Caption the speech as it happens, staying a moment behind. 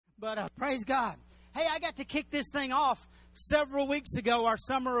But praise God. Hey, I got to kick this thing off several weeks ago, our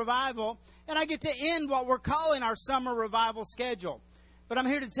summer revival, and I get to end what we're calling our summer revival schedule. But I'm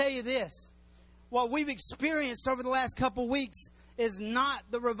here to tell you this. What we've experienced over the last couple weeks is not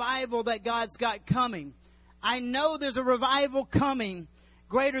the revival that God's got coming. I know there's a revival coming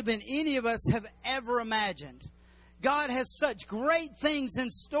greater than any of us have ever imagined. God has such great things in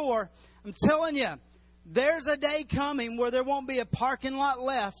store. I'm telling you, there's a day coming where there won't be a parking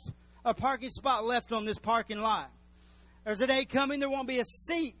spot left on this parking lot. There's a day coming there won't be a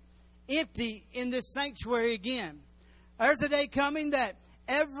seat empty in this sanctuary again. There's a day coming that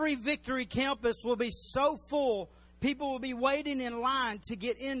every Victory campus will be so full, people will be waiting in line to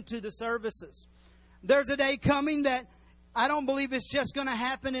get into the services. There's a day coming that I don't believe it's just going to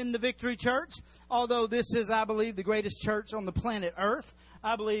happen in the Victory Church, although this is, I believe, the greatest church on the planet Earth.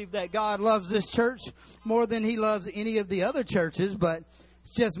 I believe that God loves this church more than He loves any of the other churches, but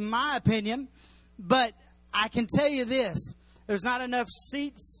it's just my opinion. But I can tell you this, there's not enough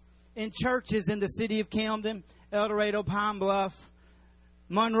seats in churches in the city of Camden, El Dorado, Pine Bluff,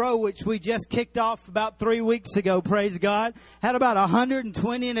 Monroe, which we just kicked off about 3 weeks ago, praise God. Had about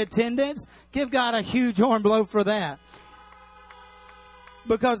 120 in attendance. Give God a huge horn blow for that.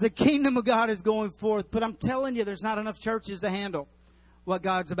 Because the kingdom of God is going forth. But I'm telling you, there's not enough churches to handle what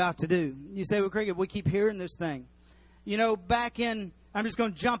God's about to do. You say, well, Cricket, we keep hearing this thing. You know, I'm just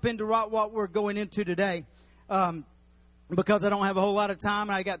going to jump into what we're going into today. Because I don't have a whole lot of time.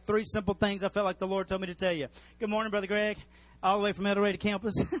 And I got 3 simple things I felt like the Lord told me to tell you. Good morning, Brother Greg. All the way from El Dorado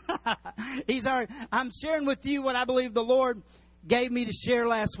campus. I'm sharing with you what I believe the Lord gave me to share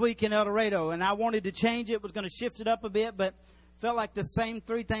last week in El Dorado. And I wanted to change it. Was going to shift it up a bit, but felt like the same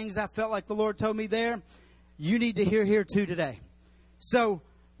 3 things I felt like the Lord told me there, you need to hear here too today. So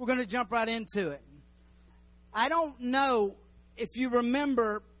we're going to jump right into it. I don't know if you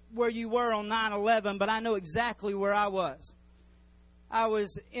remember where you were on 9/11, but I know exactly where I was. I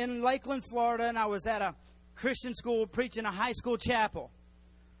was in Lakeland, Florida, and I was at a Christian school preaching a high school chapel.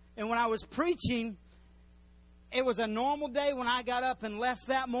 And when I was preaching, it was a normal day when I got up and left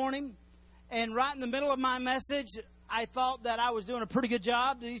that morning. And right in the middle of my message, I thought that I was doing a pretty good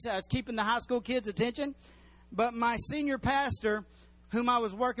job. He said I was keeping the high school kids' attention. But my senior pastor, whom I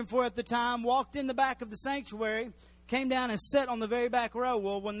was working for at the time, walked in the back of the sanctuary, came down and sat on the very back row.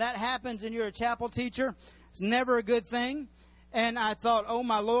 Well, when that happens and you're a chapel teacher, it's never a good thing. And I thought, oh,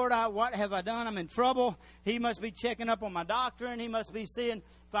 my Lord, what have I done? I'm in trouble. He must be checking up on my doctrine. He must be seeing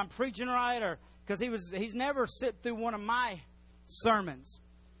if I'm preaching right, or because he's never sit through one of my sermons.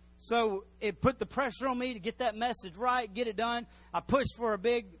 So it put the pressure on me to get that message right, get it done. I pushed for a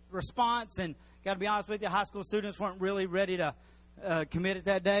big response, and got to be honest with you, high school students weren't really ready to commit it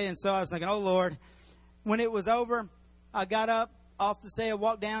that day. And so I was thinking, oh, Lord. When it was over, I got up off the stage,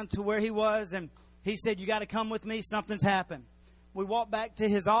 walked down to where he was, and he said, you got to come with me. Something's happened. We walked back to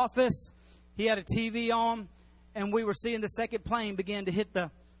his office. He had a TV on, and we were seeing the second plane begin to hit the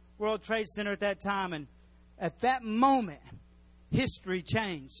World Trade Center at that time. And at that moment, history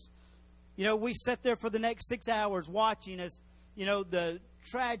changed. You know, we sat there for the next 6 hours watching as, you know, the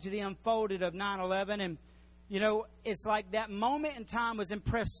tragedy unfolded of 9/11. And, you know, it's like that moment in time was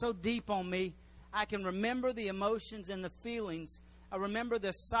impressed so deep on me. I can remember the emotions and the feelings. I remember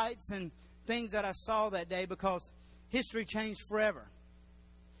the sights and things that I saw that day because history changed forever.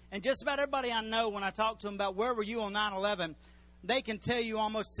 And just about everybody I know, when I talk to them about where were you on 9/11, they can tell you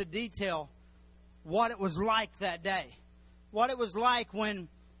almost to detail what it was like that day. What it was like when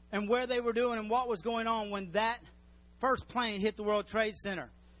and where they were doing and what was going on when that first plane hit the World Trade Center,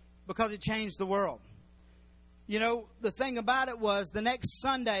 because it changed the world. You know, the thing about it was the next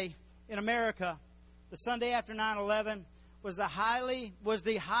Sunday in America, the Sunday after 9/11, was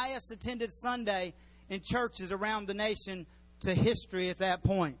the highest attended Sunday in churches around the nation to history at that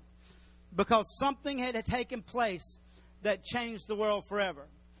point, because something had taken place that changed the world forever.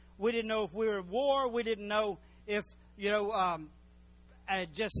 We didn't know if we were at war. We didn't know if,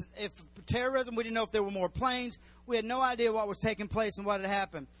 if terrorism. We didn't know if there were more planes. We had no idea what was taking place and what had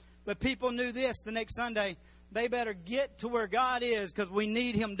happened. But people knew this: the next Sunday, they better get to where God is, because we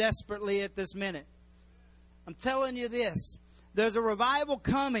need Him desperately at this minute. I'm telling you this. There's a revival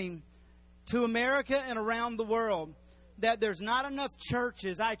coming to America and around the world, that there's not enough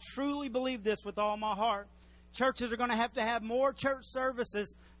churches. I truly believe this with all my heart. Churches are going to have more church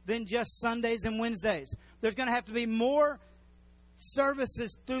services than just Sundays and Wednesdays. There's going to have to be more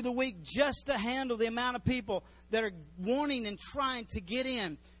services through the week just to handle the amount of people that are wanting and trying to get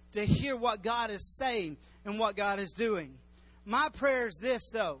in to hear what God is saying and what God is doing. My prayer is this,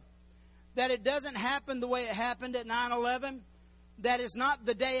 though, that it doesn't happen the way it happened at 9/11, that is not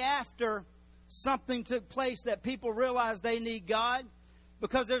the day after something took place that people realize they need God,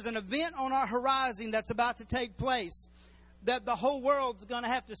 because there's an event on our horizon that's about to take place that the whole world's going to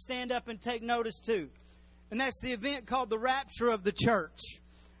have to stand up and take notice to. And that's the event called the rapture of the church.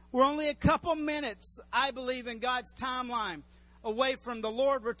 We're only a couple minutes, I believe, in God's timeline away from the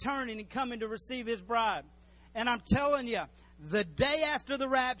Lord returning and coming to receive His bride. And I'm telling you, the day after the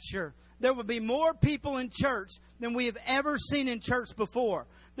rapture, there will be more people in church than we have ever seen in church before.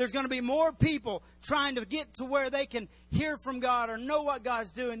 There's going to be more people trying to get to where they can hear from God or know what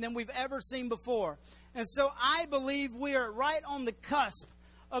God's doing than we've ever seen before. And so I believe we are right on the cusp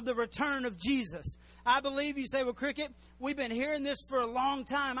of the return of Jesus. I believe, you say, well, Cricket, we've been hearing this for a long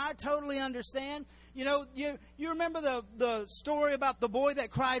time. I totally understand. You know, you remember the story about the boy that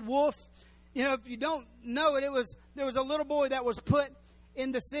cried wolf? You know, if you don't know it, there was a little boy that was put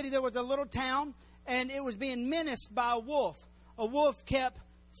in the city. There was a little town, and it was being menaced by a wolf. A wolf kept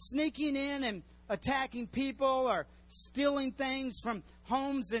sneaking in and attacking people or stealing things from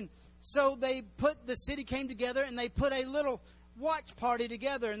homes. And so the city came together and they put a little watch party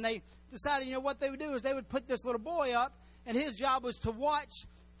together. And they decided, you know, what they would do is they would put this little boy up, and his job was to watch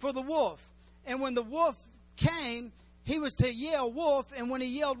for the wolf. And when the wolf came, he was to yell wolf. And when he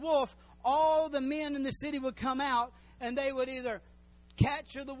yelled wolf, all the men in the city would come out, and they would either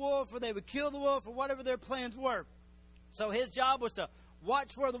capture the wolf or they would kill the wolf or whatever their plans were. So his job was to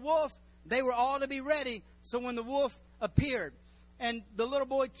watch for the wolf. They were all to be ready so when the wolf appeared. And the little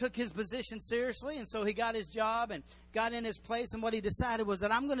boy took his position seriously, and so he got his job and got in his place. And what he decided was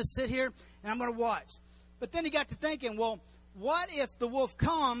that I'm going to sit here and I'm going to watch. But then he got to thinking, well, what if the wolf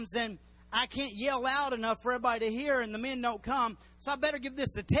comes and I can't yell loud enough for everybody to hear and the men don't come? So I better give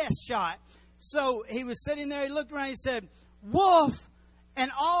this a test shot. So he was sitting there, he looked around, he said, wolf! And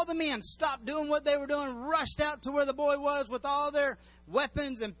all the men stopped doing what they were doing, rushed out to where the boy was with all their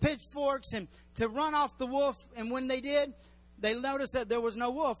weapons and pitchforks and to run off the wolf. And when they did, they noticed that there was no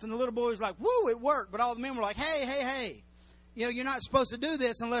wolf. And the little boy was like, woo, it worked. But all the men were like, hey. You know, you're not supposed to do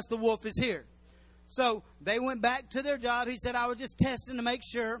this unless the wolf is here. So they went back to their job. He said, I was just testing to make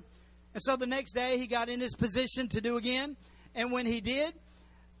sure. And so the next day he got in his position to do again. And when he did,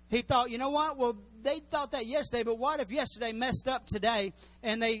 he thought, you know what? Well, they thought that yesterday, but what if yesterday messed up today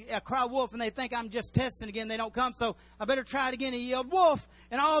and they cry wolf and they think I'm just testing again, they don't come, so I better try it again. He yelled wolf,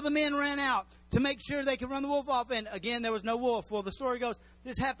 and all the men ran out to make sure they could run the wolf off, and again there was no wolf. Well, the story goes,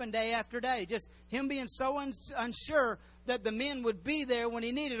 this happened day after day, just him being so unsure that the men would be there when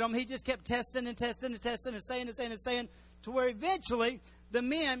he needed them. He just kept testing and saying to where eventually the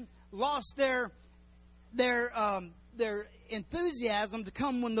men lost their enthusiasm to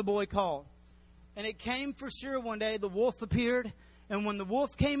come when the boy called. And it came for sure one day. The wolf appeared, and when the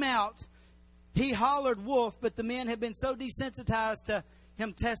wolf came out, he hollered wolf, but the men had been so desensitized to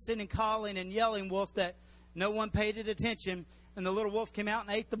him testing and calling and yelling wolf that no one paid it attention, and the little wolf came out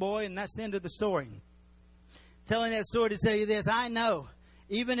and ate the boy, and that's the end of the story. Telling that story to tell you this, I know,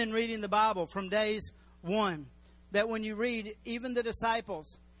 even in reading the Bible from days one, that when you read even the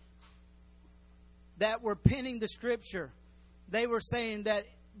disciples that were penning the Scripture, they were saying that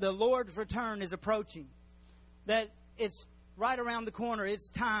the Lord's return is approaching, that it's right around the corner, it's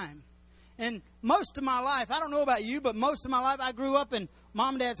time. And most of my life, I don't know about you, but most of my life I grew up in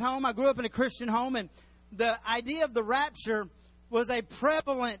Mom and Dad's home. I grew up in a Christian home, and the idea of the rapture was a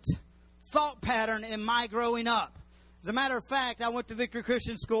prevalent thought pattern in my growing up. As a matter of fact, I went to Victory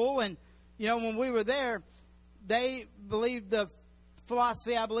Christian School, and you know, when we were there, they believed the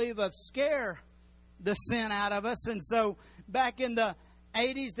philosophy, I believe, of scare the sin out of us. And so back in the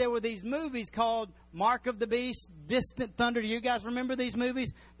 80s, there were these movies called Mark of the Beast, Distant Thunder. Do you guys remember these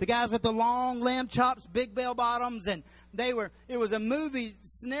movies? The guys with the long lamb chops, big bell bottoms, and it was a movie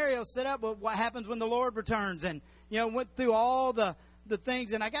scenario set up with what happens when the Lord returns, and you know, went through all the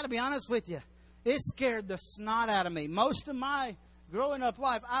things. And I got to be honest with you, it scared the snot out of me. Most of my growing up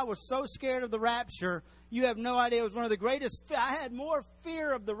life, I was so scared of the rapture. You have no idea. It was one of the greatest. I had more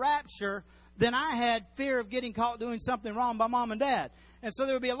fear of the rapture than I had fear of getting caught doing something wrong by Mom and Dad. And so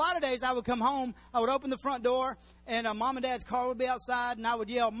there would be a lot of days I would come home, I would open the front door, and Mom and Dad's car would be outside, and I would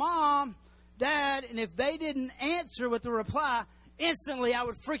yell, Mom, Dad, and if they didn't answer with the reply, instantly I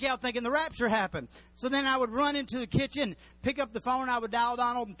would freak out thinking the rapture happened. So then I would run into the kitchen, pick up the phone, and I would dial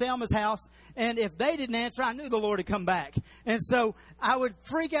Donald and Thelma's house, and if they didn't answer, I knew the Lord had come back. And so I would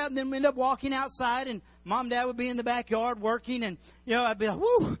freak out and then end up walking outside, and Mom and Dad would be in the backyard working, and you know, I'd be like,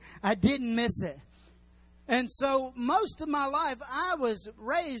 whoo, I didn't miss it. And so most of my life, I was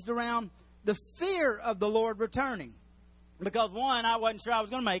raised around the fear of the Lord returning. Because one, I wasn't sure I was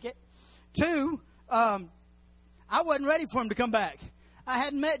going to make it. Two, I I wasn't ready for him to come back. I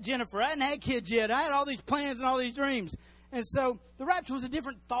hadn't met Jennifer. I hadn't had kids yet. I had all these plans and all these dreams. And so the rapture was a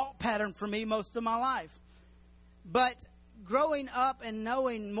different thought pattern for me most of my life. But growing up and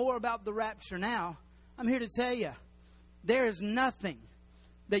knowing more about the rapture now, I'm here to tell you, there is nothing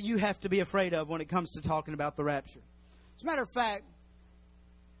that you have to be afraid of when it comes to talking about the rapture. As a matter of fact,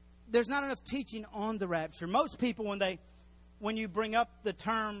 there's not enough teaching on the rapture. Most people, when you bring up the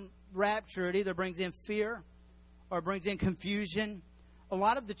term rapture, it either brings in fear or brings in confusion. A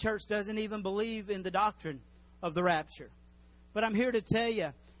lot of the church doesn't even believe in the doctrine of the rapture. But I'm here to tell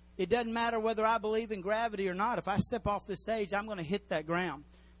you, it doesn't matter whether I believe in gravity or not. If I step off the stage, I'm going to hit that ground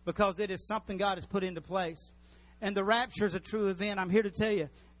because it is something God has put into place. And the rapture is a true event. I'm here to tell you,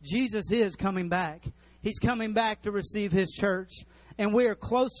 Jesus is coming back. He's coming back to receive His church. And we are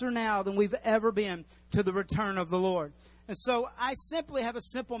closer now than we've ever been to the return of the Lord. And so I simply have a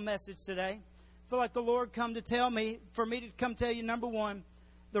simple message today. I feel like the Lord come to tell me, for me to come tell you, number one,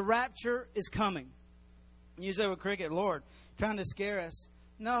 the rapture is coming. You say, well, Cricket, Lord, trying to scare us.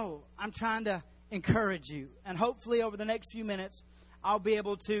 No, I'm trying to encourage you. And hopefully over the next few minutes, I'll be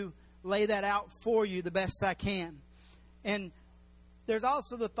able to lay that out for you the best I can. And there's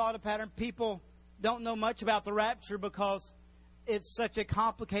also the thought pattern. People don't know much about the rapture because it's such a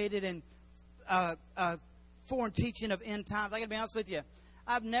complicated and foreign teaching of end times. I got to be honest with you.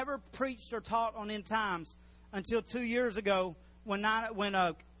 I've never preached or taught on end times until 2 years ago when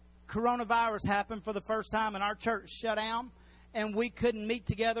coronavirus happened for the first time and our church shut down and we couldn't meet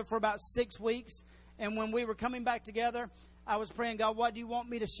together for about 6 weeks. And when we were coming back together, I was praying, God, what do you want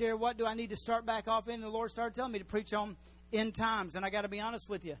me to share? What do I need to start back off in? And the Lord started telling me to preach on end times. And I got to be honest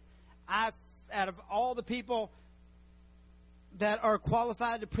with you. Out of all the people that are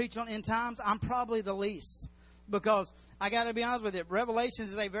qualified to preach on end times, I'm probably the least. Because I got to be honest with you, Revelation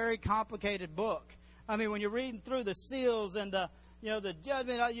is a very complicated book. I mean, when you're reading through the seals and the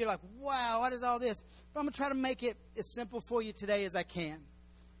judgment, you're like, wow, what is all this? But I'm going to try to make it as simple for you today as I can.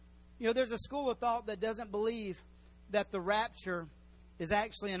 There's a school of thought that doesn't believe that the rapture is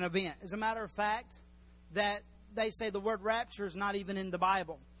actually an event. As a matter of fact, that they say the word rapture is not even in the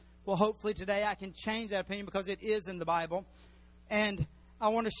Bible. Well, hopefully today I can change that opinion because it is in the Bible. And I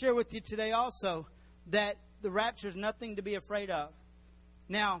want to share with you today also that the rapture is nothing to be afraid of.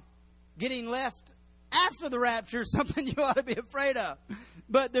 Now, getting left after the rapture is something you ought to be afraid of.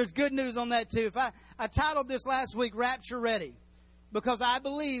 But there's good news on that too. I titled this last week, Rapture Ready, because I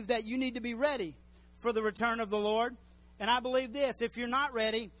believe that you need to be ready for the return of the Lord. And I believe this, if you're not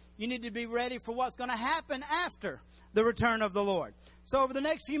ready, you need to be ready for what's going to happen after the return of the Lord. So over the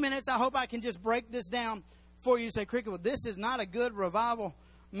next few minutes, I hope I can just break this down for you. Say, Cricket, well, this is not a good revival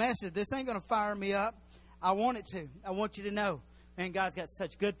message. This ain't going to fire me up. I want it to. I want you to know. And God's got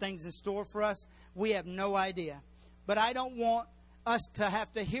such good things in store for us. We have no idea. But I don't want us to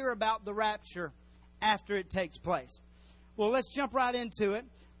have to hear about the rapture after it takes place. Well, let's jump right into it.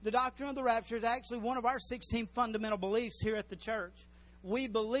 The doctrine of the rapture is actually one of our 16 fundamental beliefs here at the church. We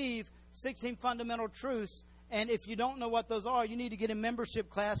believe 16 fundamental truths. And if you don't know what those are, you need to get a membership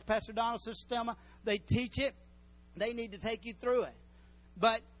class. Pastor Donald, Sister Stelma, they teach it. They need to take you through it.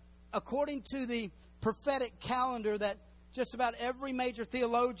 But according to the prophetic calendar that just about every major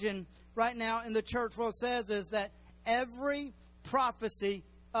theologian right now in the church world says is that every prophecy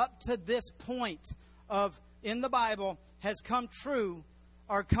up to this point in the Bible has come true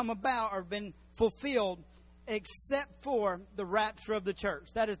or come about or been fulfilled except for the rapture of the church.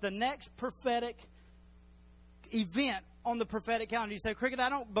 That is the next prophetic event on the prophetic calendar. You say, Cricket, I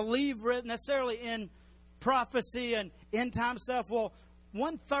don't believe necessarily in prophecy and end time stuff. Well,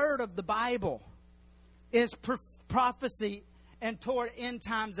 1/3 of the Bible is prophecy and toward end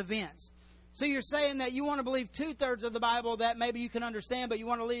times events. So you're saying that you want to believe 2/3 of the Bible that maybe you can understand, but you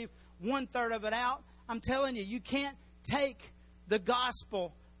want to leave 1/3 of it out? I'm telling you, you can't take the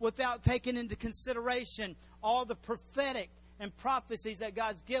gospel without taking into consideration all the prophetic and prophecies that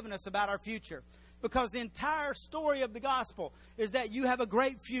God's given us about our future. Because the entire story of the gospel is that you have a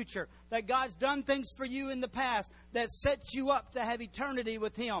great future, that God's done things for you in the past that sets you up to have eternity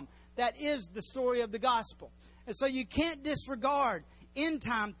with Him. That is the story of the gospel. And so you can't disregard end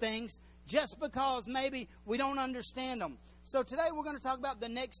time things just because maybe we don't understand them. So today we're going to talk about the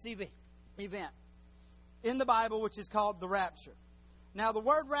next event in the Bible, which is called the rapture. Now, the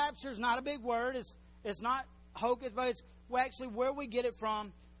word rapture is not a big word. It's not hocus pocus. Well, actually, where we get it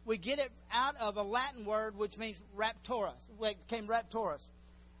from, we get it out of a Latin word which means rapturus. It came rapturus.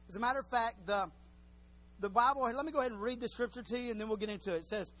 As a matter of fact, the Bible, let me go ahead and read the scripture to you and then we'll get into it. It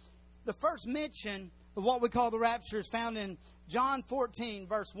says, the first mention of what we call the rapture is found in John 14,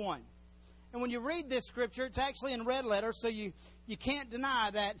 verse 1. And when you read this scripture, it's actually in red letters, so you can't deny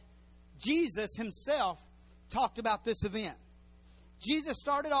that Jesus himself talked about this event. Jesus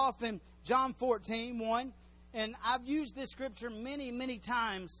started off in John 14:1, and I've used this scripture many, many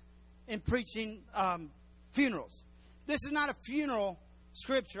times in preaching funerals. This is not a funeral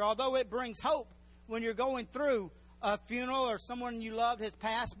scripture, although it brings hope when you're going through a funeral or someone you loved has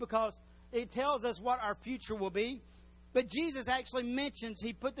passed, because it tells us what our future will be. But Jesus actually mentions,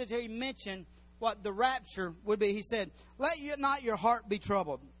 he put this here, he mentioned what the rapture would be. He said, let not your heart be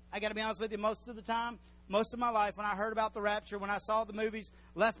troubled. I got to be honest with you, most of the time, most of my life, when I heard about the rapture, when I saw the movies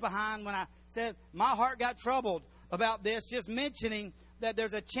Left Behind, when I said, my heart got troubled about this, just mentioning that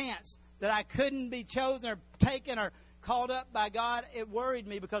there's a chance that I couldn't be chosen or taken or called up by God, it worried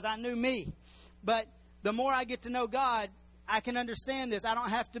me because I knew me. But the more I get to know God, I can understand this. I don't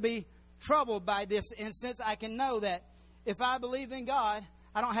have to be troubled by this instance. I can know that if I believe in God,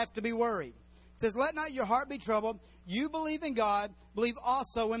 I don't have to be worried. It says, let not your heart be troubled. You believe in God, believe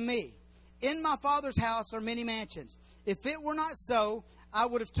also in me. In my Father's house are many mansions. If it were not so, I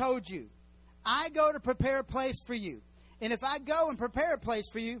would have told you. I go to prepare a place for you. And if I go and prepare a place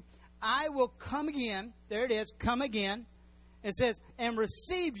for you, I will come again. There it is, come again. It says, and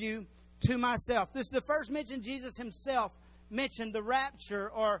receive you to myself. This is the first mention Jesus himself mentioned the rapture,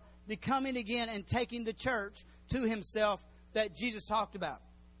 or the coming again and taking the church to himself, that Jesus talked about.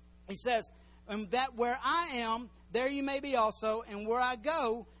 He says, and that where I am, there you may be also, and where I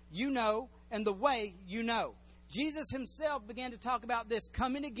go, you know, and the way you know. Jesus himself began to talk about this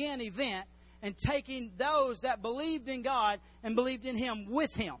coming again event and taking those that believed in God and believed in him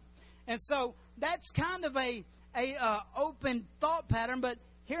with him. And so that's kind of a open thought pattern, but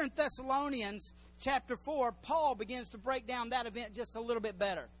here in Thessalonians chapter 4, Paul begins to break down that event just a little bit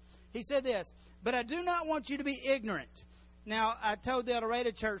better. He said this, but I do not want you to be ignorant. Now, I told the El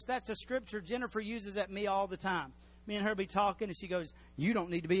Dorado Church, that's a scripture Jennifer uses at me all the time. Me and her be talking, and she goes, you don't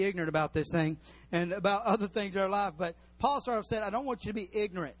need to be ignorant about this thing and about other things in our life. But Paul sort of said, I don't want you to be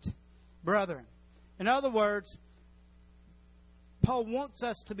ignorant, brethren. In other words, Paul wants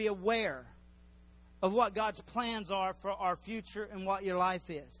us to be aware of what God's plans are for our future and what your life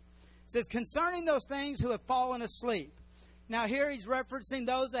is. It says, concerning those things who have fallen asleep. Now here he's referencing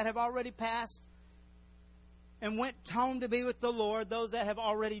those that have already passed and went home to be with the Lord, those that have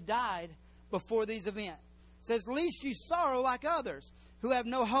already died before these events. It says, lest you sorrow like others who have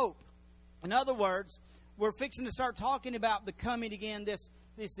no hope. In other words, we're fixing to start talking about the coming again, this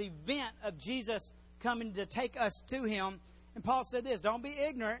event of Jesus coming to take us to him. And Paul said this, don't be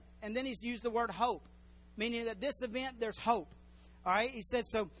ignorant. And then he's used the word hope, meaning that this event, there's hope. All right? He said,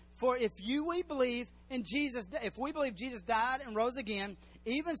 so, for if we believe in Jesus, if we believe Jesus died and rose again,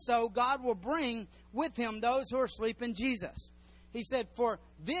 even so, God will bring with him those who are asleep in Jesus. He said, for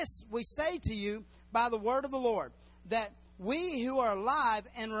this we say to you by the word of the Lord, that we who are alive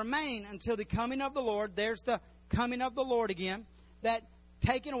and remain until the coming of the Lord, there's the coming of the Lord again, that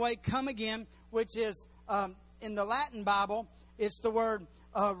taken away, come again, which is, in the Latin Bible, it's the word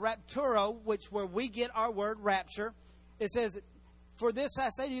rapturo, which where we get our word rapture. It says, for this I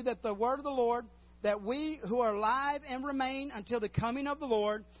say to you that the word of the Lord, that we who are alive and remain until the coming of the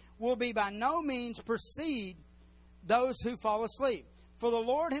Lord will be by no means precede those who fall asleep. For the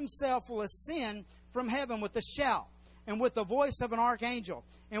Lord himself will ascend from heaven with a shout, and with the voice of an archangel,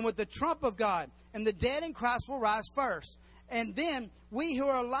 and with the trump of God, and the dead in Christ will rise first. And then we who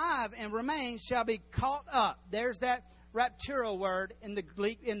are alive and remain shall be caught up. There's that rapturo word in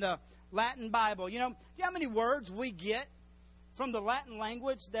the Latin Bible. You know how many words we get from the Latin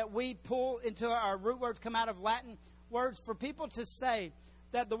language that we pull into our root words, come out of Latin words? For people to say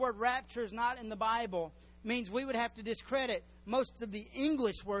that the word rapture is not in the Bible means we would have to discredit most of the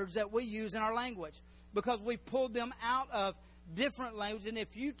English words that we use in our language, because we pulled them out of different languages. And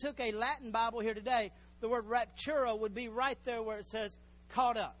if you took a Latin Bible here today, the word rapturo would be right there where it says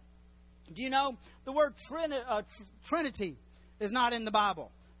caught up. Do you know the word Trinity is not in the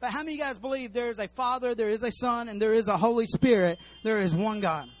Bible? But how many of you guys believe there is a Father, there is a Son, and there is a Holy Spirit? There is one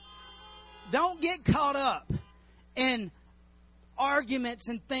God. Don't get caught up in arguments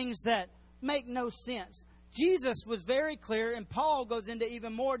and things that make no sense. Jesus was very clear, and Paul goes into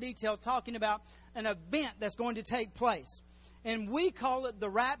even more detail talking about an event that's going to take place. And we call it the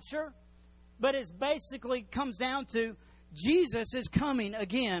rapture, but it basically comes down to Jesus is coming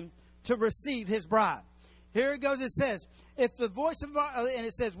again to receive his bride. Here it goes, it says, with the voice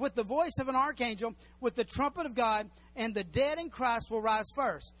of an archangel, with the trumpet of God, and the dead in Christ will rise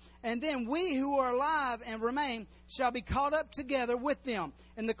first. And then we who are alive and remain shall be caught up together with them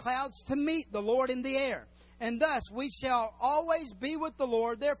in the clouds to meet the Lord in the air. And thus we shall always be with the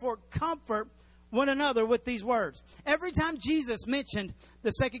Lord. Therefore, comfort one another with these words. Every time Jesus mentioned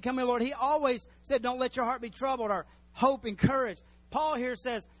the second coming of the Lord, he always said, don't let your heart be troubled, or hope and courage. Paul here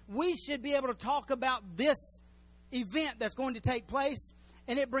says we should be able to talk about this event that's going to take place,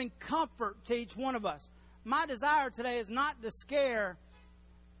 and it bring comfort to each one of us. My desire today is not to scare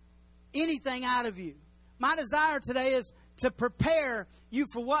anything out of you. My desire today is to prepare you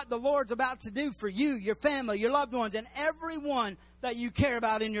for what the Lord's about to do for you, your family, your loved ones, and everyone that you care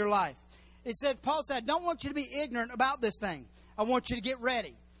about in your life. It said, Paul said, I don't want you to be ignorant about this thing. I want you to get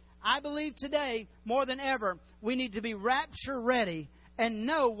ready. I believe today, more than ever, we need to be rapture ready and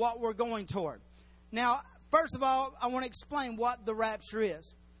know what we're going toward. Now, first of all, I want to explain what the rapture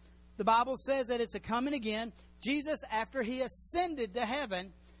is. The Bible says that it's a coming again. Jesus, after he ascended to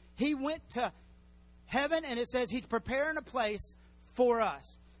heaven, he went to heaven, and it says he's preparing a place for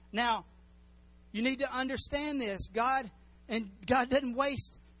us. Now, you need to understand this. God doesn't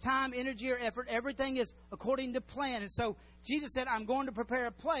waste time, energy, or effort. Everything is according to plan. And so Jesus said, I'm going to prepare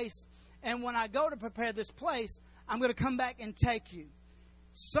a place, and when I go to prepare this place, I'm going to come back and take you.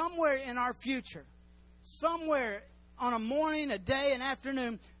 Somewhere in our future, somewhere on a morning, a day, an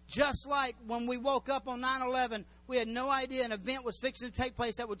afternoon, just like when we woke up on 9/11, we had no idea an event was fixing to take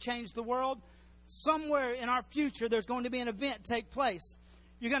place that would change the world. Somewhere in our future, there's going to be an event take place.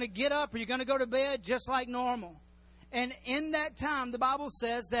 You're going to get up or you're going to go to bed just like normal. And in that time, the Bible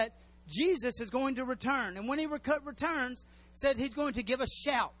says that Jesus is going to return. And when he returns, said he's going to give a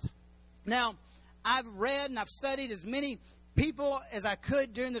shout. Now, I've read and I've studied as many people as I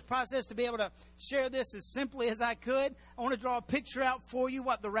could during this process to be able to share this as simply as I could. I want to draw a picture out for you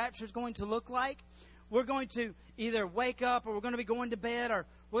what the rapture is going to look like. We're going to either wake up, or we're going to be going to bed, or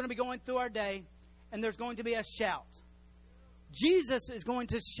we're going to be going through our day, and there's going to be a shout. Jesus is going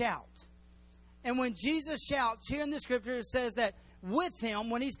to shout. And when Jesus shouts, here in the scripture it says that with him,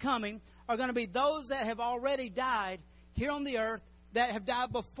 when he's coming, are going to be those that have already died here on the earth, that have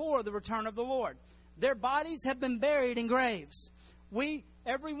died before the return of the Lord. Their bodies have been buried in graves.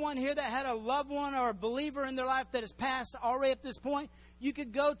 Everyone here that had a loved one or a believer in their life that has passed already at this point, you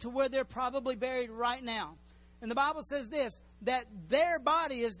could go to where they're probably buried right now. And the Bible says this, that their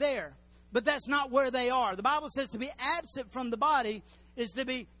body is there, but that's not where they are. The Bible says to be absent from the body is to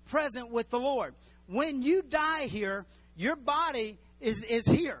be present with the Lord. When you die here, your body is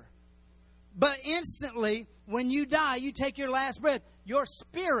here. But instantly, when you die, you take your last breath, your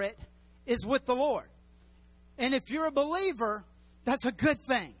spirit is with the Lord. And if you're a believer, that's a good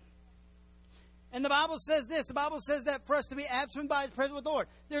thing. And the Bible says this. The Bible says that for us to be absent by His presence with the Lord.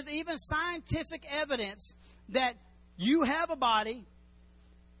 There's even scientific evidence that you have a body,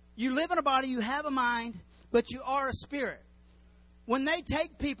 you live in a body, you have a mind, but you are a spirit. When they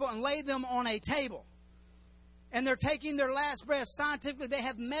take people and lay them on a table, and they're taking their last breath, scientifically they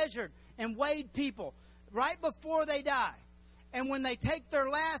have measured and weighed people right before they die. And when they take their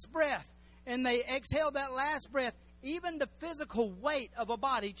last breath and they exhale that last breath, even the physical weight of a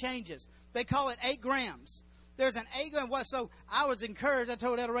body changes. They call it 8 grams. There's an 8 gram. So I was encouraged. I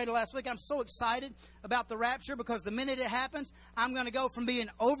told El Dorado last week, I'm so excited about the rapture because the minute it happens, I'm going to go from being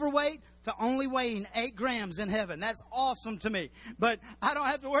overweight to only weighing 8 grams in heaven. That's awesome to me. But I don't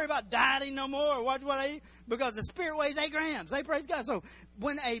have to worry about dieting no more or what I eat because the spirit weighs 8 grams. Hey, praise God. So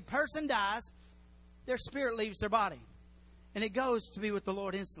when a person dies, their spirit leaves their body. And it goes to be with the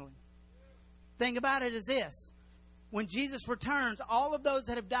Lord instantly. Thing about it is this. When Jesus returns, all of those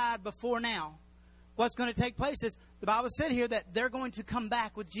that have died before now, what's going to take place is, the Bible said here that they're going to come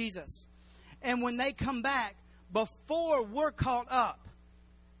back with Jesus. And when they come back, before we're caught up,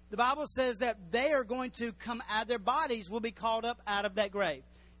 the Bible says that they are going to come out, their bodies will be called up out of that grave.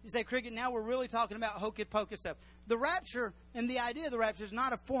 You say, Cricket, now we're really talking about hocus pocus stuff. The rapture and the idea of the rapture is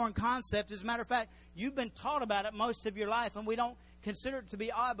not a foreign concept. As a matter of fact, you've been taught about it most of your life, and we don't consider it to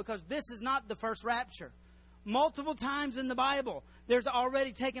be odd because this is not the first rapture. Multiple times in the Bible, there's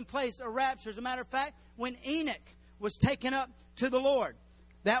already taken place a rapture. As a matter of fact, when Enoch was taken up to the Lord,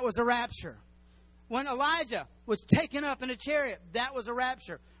 that was a rapture. When Elijah was taken up in a chariot, that was a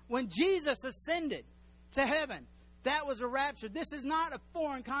rapture. When Jesus ascended to heaven, that was a rapture. This is not a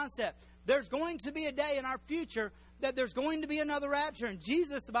foreign concept. There's going to be a day in our future that there's going to be another rapture. And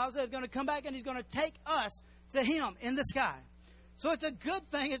Jesus, the Bible says, is going to come back and He's going to take us to Him in the sky. So it's a good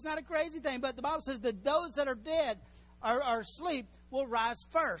thing. It's not a crazy thing. But the Bible says that those that are dead are asleep will rise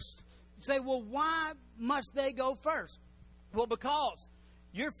first. You say, well, why must they go first? Well, because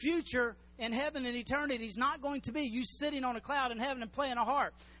your future in heaven in eternity is not going to be you sitting on a cloud in heaven and playing a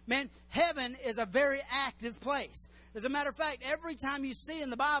harp. Man, heaven is a very active place. As a matter of fact, every time you see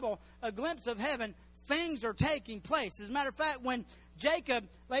in the Bible a glimpse of heaven, things are taking place. As a matter of fact, when Jacob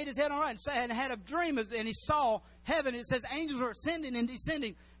laid his head on right and had a dream and he saw heaven, it says angels were ascending and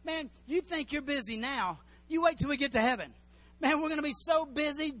descending. Man, you think you're busy now. You wait till we get to heaven. Man, we're going to be so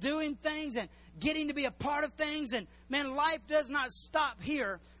busy doing things and getting to be a part of things. And, man, life does not stop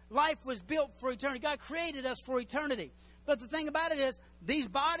here. Life was built for eternity. God created us for eternity. But the thing about it is, these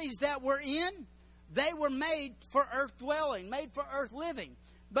bodies that we're in, they were made for earth dwelling, made for earth living.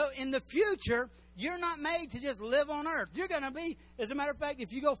 But in the future, you're not made to just live on earth. You're going to be, as a matter of fact,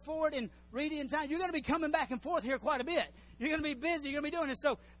 if you go forward and read it in time, you're going to be coming back and forth here quite a bit. You're going to be busy. You're going to be doing it.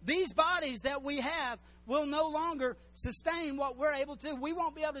 So these bodies that we have will no longer sustain what we're able to. We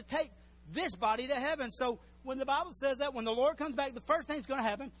won't be able to take this body to heaven. So when the Bible says that, when the Lord comes back, the first thing that's going to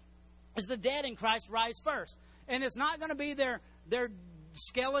happen is the dead in Christ rise first. And it's not going to be their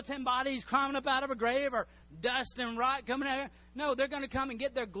skeleton bodies climbing up out of a grave or dust and rot coming out. No, they're going to come and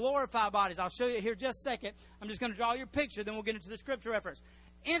get their glorified bodies. I'll show you here just a second. I'm just going to draw your picture, then we'll get into the scripture reference.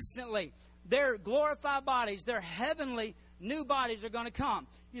 Instantly, their glorified bodies, their heavenly new bodies are going to come.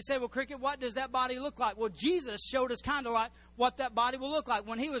 You say, well, Cricket, what does that body look like? Well, Jesus showed us kind of like what that body will look like.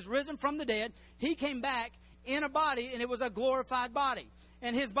 When he was risen from the dead, he came back in a body, and it was a glorified body.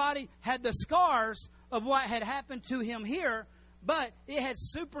 And his body had the scars of what had happened to him here, but it had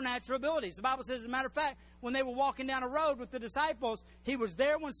supernatural abilities. The Bible says, as a matter of fact, when they were walking down a road with the disciples, he was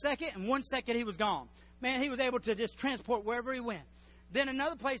there 1 second, and 1 second he was gone. Man, he was able to just transport wherever he went. Then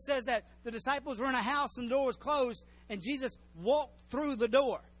another place says that the disciples were in a house and the door was closed, and Jesus walked through the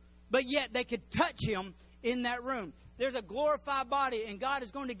door. But yet they could touch him in that room. There's a glorified body, and God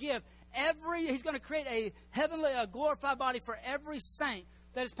is going to give He's going to create a glorified body for every saint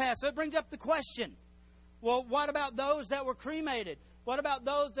that is passed. So it brings up the question, well, what about those that were cremated? What about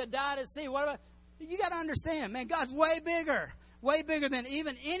those that died at sea? You got to understand, man, God's way bigger than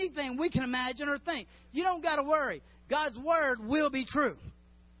even anything we can imagine or think. You don't got to worry. God's word will be true.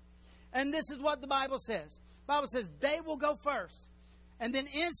 And this is what the Bible says. The Bible says they will go first. And then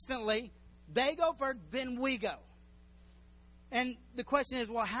instantly, they go first, then we go. And the question is,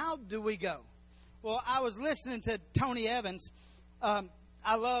 well, how do we go? Well, I was listening to Tony Evans.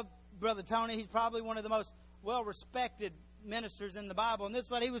 I love Brother Tony. He's probably one of the most well-respected ministers in the Bible. And this is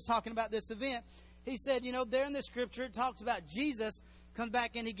what he was talking about this event. He said, there in the scripture, it talks about Jesus comes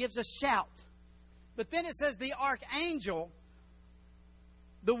back and he gives a shout. But then it says the archangel,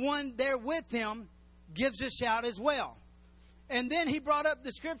 the one there with him, gives a shout as well. And then he brought up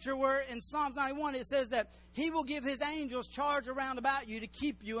the scripture where in Psalms 91 it says that he will give his angels charge around about you to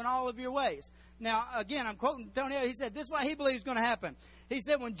keep you in all of your ways. Now, again, I'm quoting Tony. He said this is what he believes is going to happen. He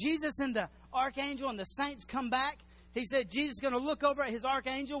said when Jesus and the archangel and the saints come back, he said Jesus is going to look over at his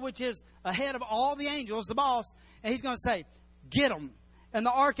archangel, which is ahead of all the angels, the boss, and he's going to say, get them. And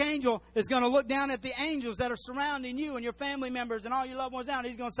the archangel is going to look down at the angels that are surrounding you and your family members and all your loved ones down.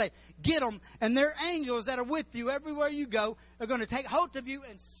 He's going to say, get them. And their angels that are with you everywhere you go are going to take hold of you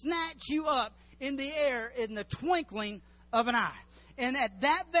and snatch you up in the air in the twinkling of an eye. And at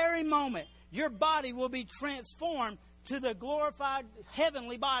that very moment, your body will be transformed to the glorified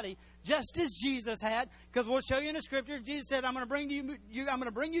heavenly body, just as Jesus had. Because we'll show you in the scripture, Jesus said, I'm going to bring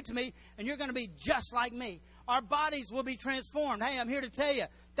you to me, and you're going to be just like me. Our bodies will be transformed. Hey, I'm here to tell you,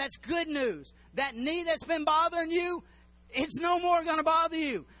 that's good news. That knee that's been bothering you, it's no more going to bother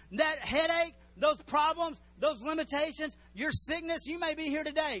you. That headache, those problems, those limitations, your sickness, you may be here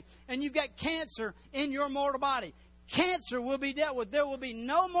today, and you've got cancer in your mortal body. Cancer will be dealt with. There will be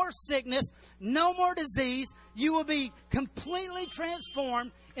no more sickness, no more disease. You will be completely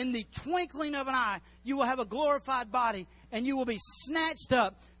transformed in the twinkling of an eye. You will have a glorified body, and you will be snatched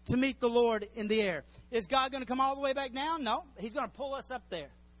up to meet the Lord in the air. Is God going to come all the way back down? No. He's going to pull us up there.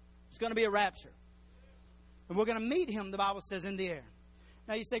 It's going to be a rapture. And we're going to meet him, the Bible says, in the air.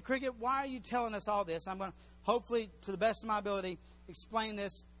 Now you say, Cricket, why are you telling us all this? I'm going to, hopefully, to the best of my ability, explain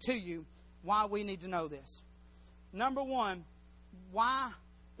this to you, why we need to know this. Number one, why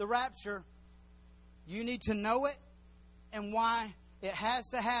the rapture, you need to know it, and why it has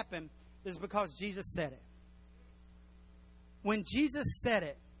to happen is because Jesus said it. When Jesus said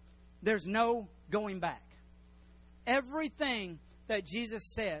it, there's no going back. Everything that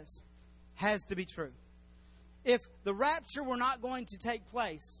Jesus says has to be true. If the rapture were not going to take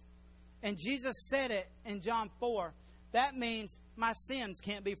place, and Jesus said it in John 4, that means my sins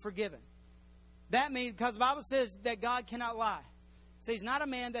can't be forgiven. That means, because the Bible says that God cannot lie. So he's not a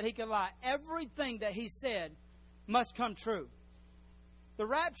man that he can lie. Everything that he said must come true. The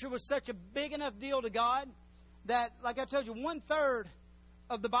rapture was such a big enough deal to God that, like I told you, 1/3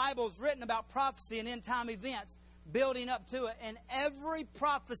 of the Bible is written about prophecy and end-time events building up to it. And every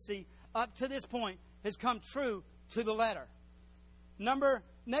prophecy up to this point has come true to the letter.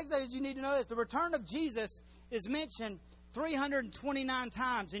 Next thing is you need to know this. The return of Jesus is mentioned 329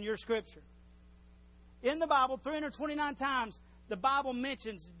 times in your scripture. In the Bible, 329 times, the Bible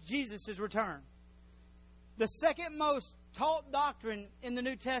mentions Jesus' return. The second most taught doctrine in the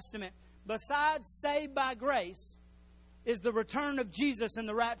New Testament, besides saved by grace, is the return of Jesus and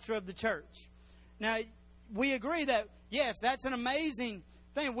the rapture of the church. Now, we agree that, yes, that's an amazing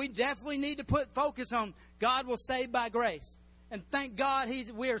thing. We definitely need to put focus on God will save by grace. And thank God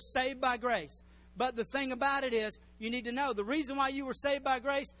we are saved by grace. But the thing about it is, you need to know, the reason why you were saved by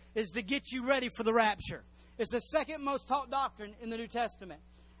grace is to get you ready for the rapture. It's the second most taught doctrine in the New Testament.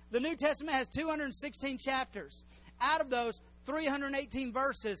 The New Testament has 216 chapters. Out of those, 318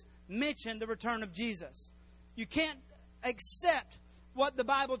 verses mention the return of Jesus. You can't accept what the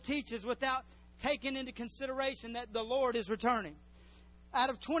Bible teaches without taking into consideration that the Lord is returning. Out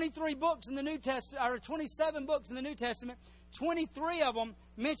of 23 books in the New Testament, or 27 books in the New Testament, 23 of them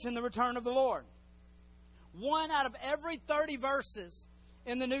mention the return of the Lord. 1 out of every 30 verses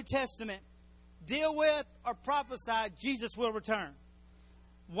in the New Testament deal with or prophesy Jesus will return.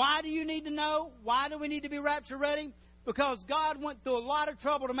 Why do you need to know? Why do we need to be rapture ready? Because God went through a lot of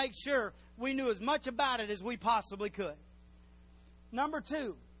trouble to make sure we knew as much about it as we possibly could. Number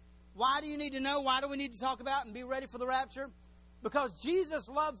 2, why do you need to know? Why do we need to talk about and be ready for the rapture? Because Jesus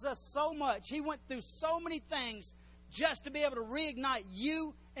loves us so much. He went through so many things just to be able to reignite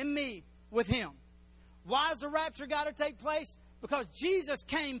you and me with Him. Why has the rapture got to take place? Because Jesus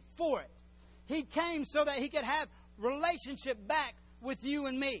came for it. He came so that He could have relationship back with you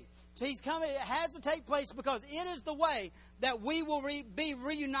and me. So He's coming. It has to take place because it is the way that we will be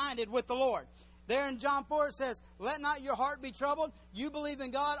reunited with the Lord. There in John 4 it says, "Let not your heart be troubled. You believe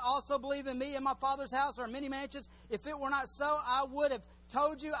in God, also believe in me. In my Father's house are many mansions. If it were not so, I would have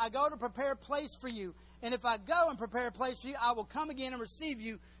told you. I go to prepare a place for you. And if I go and prepare a place for you, I will come again and receive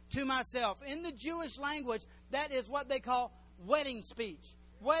you to myself." In the Jewish language, that is what they call wedding speech.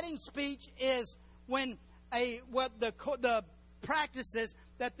 Wedding speech is when the practices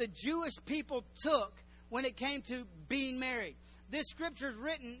that the Jewish people took when it came to being married. This scripture is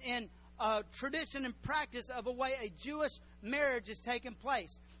written in tradition and practice of a way a Jewish marriage is taking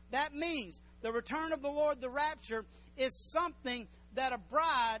place. That means the return of the Lord, the rapture, is something that a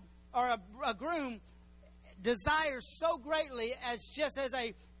bride or a groom desires so greatly as just as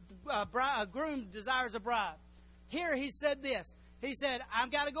a groom desires a bride. Here he said this. He said,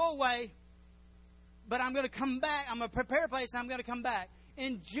 "I've got to go away, but I'm going to come back. I'm going to prepare a place and I'm going to come back."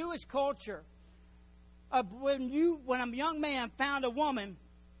 In Jewish culture, when a young man found a woman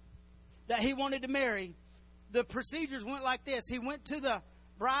that he wanted to marry, the procedures went like this. He went to the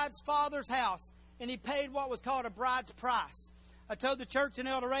bride's father's house and he paid what was called a bride's price. I told the church in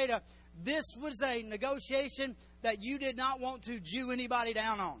El Dorado, this was a negotiation that you did not want to Jew anybody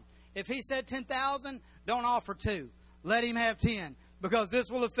down on. If he said 10,000, don't offer 2. Let him have 10, because this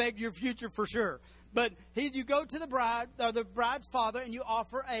will affect your future for sure. But you go to the bride or the bride's father and you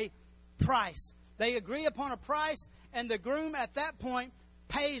offer a price. They agree upon a price, and the groom at that point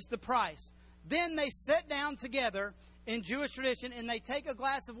pays the price. Then they sit down together in Jewish tradition and they take a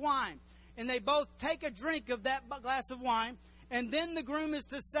glass of wine. And they both take a drink of that glass of wine. And then the groom is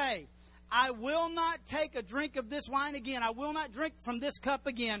to say, "I will not take a drink of this wine again. I will not drink from this cup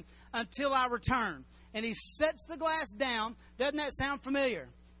again until I return." And he sets the glass down. Doesn't that sound familiar?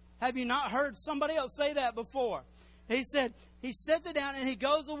 Have you not heard somebody else say that before? He said he sets it down and he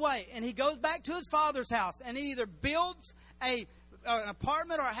goes away. And he goes back to his father's house. And he either builds an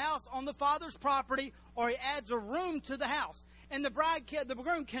apartment or a house on the father's property, or he adds a room to the house. And the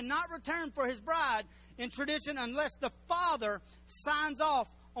groom cannot return for his bride in tradition unless the father signs off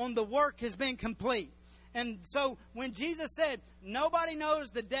on the work has been complete. And so when Jesus said, "Nobody knows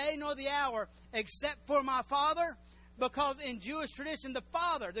the day nor the hour except for my Father," because in Jewish tradition,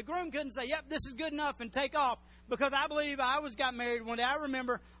 the groom couldn't say, "Yep, this is good enough," and take off. Because I believe got married one day. I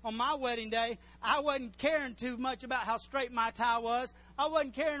remember on my wedding day, I wasn't caring too much about how straight my tie was. I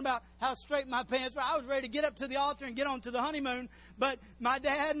wasn't caring about how straight my pants were. I was ready to get up to the altar and get on to the honeymoon. But my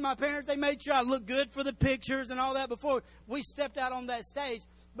dad and my parents, they made sure I looked good for the pictures and all that before we stepped out on that stage.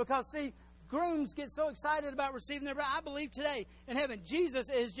 Because, see, grooms get so excited about receiving their bride. I believe today in heaven, Jesus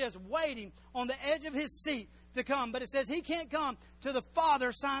is just waiting on the edge of His seat to come. But it says He can't come till the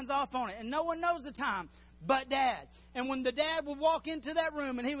Father signs off on it. And no one knows the time but Dad. And when the dad would walk into that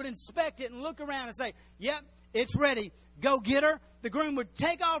room and he would inspect it and look around and say, "Yep, it's ready. Go get her," the groom would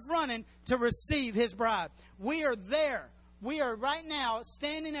take off running to receive his bride. We are there. We are right now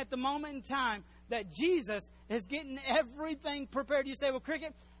standing at the moment in time that Jesus is getting everything prepared. You say, "Well,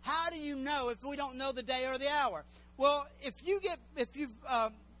 Cricket, how do you know if we don't know the day or the hour? Well, if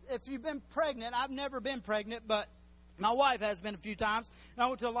you've been pregnant, I've never been pregnant, but my wife has been a few times, and I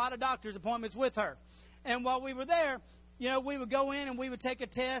went to a lot of doctor's appointments with her. And while we were there, we would go in and we would take a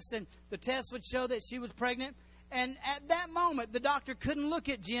test, and the test would show that she was pregnant. And at that moment, the doctor couldn't look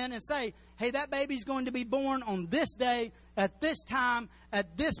at Jen and say, hey, that baby's going to be born on this day, at this time,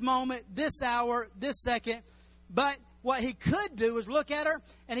 at this moment, this hour, this second. But what he could do was look at her,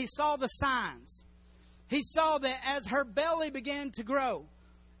 and he saw the signs. He saw that as her belly began to grow,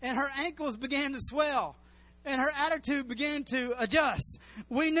 and her ankles began to swell, and her attitude began to adjust,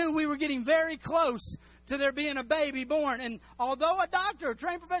 we knew we were getting very close to there being a baby born. And although a doctor, a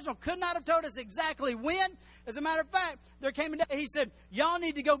trained professional, could not have told us exactly when, as a matter of fact, there came a day he said, y'all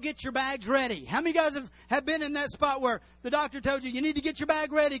need to go get your bags ready. How many guys have been in that spot where the doctor told you need to get your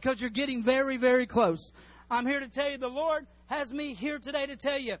bag ready because you're getting very, very close? I'm here to tell you, the Lord has me here today to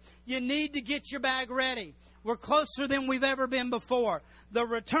tell you, you need to get your bag ready. We're closer than we've ever been before. The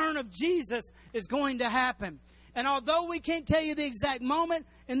return of Jesus is going to happen. And although we can't tell you the exact moment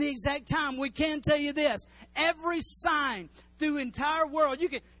and the exact time, we can tell you this. Every sign through the entire world,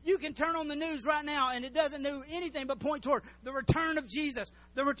 you can turn on the news right now and it doesn't do anything but point toward the return of Jesus.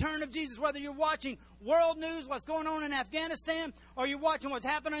 The return of Jesus. Whether you're watching world news, what's going on in Afghanistan, or you're watching what's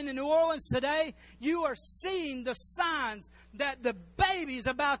happening in New Orleans today, you are seeing the signs that the baby's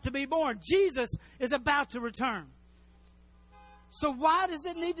about to be born. Jesus is about to return. So why does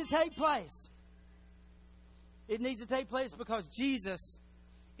it need to take place? It needs to take place because Jesus,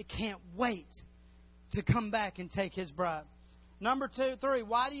 it can't wait to come back and take His bride. Number 3,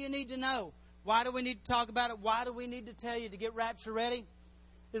 why do you need to know? Why do we need to talk about it? Why do we need to tell you to get rapture ready?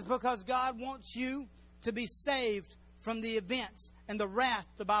 It's because God wants you to be saved from the events and the wrath,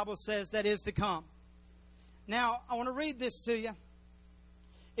 the Bible says, that is to come. Now, I want to read this to you.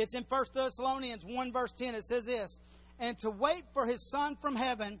 It's in 1 Thessalonians 1 verse 10. It says this, and to wait for His Son from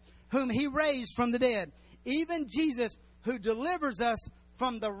heaven, whom He raised from the dead, even Jesus, who delivers us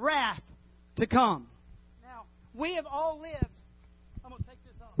from the wrath to come. Now, we have all lived, I'm going to take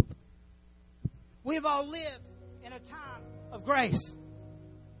this off. We have all lived in a time of grace.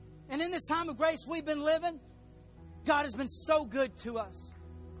 And in this time of grace we've been living, God has been so good to us.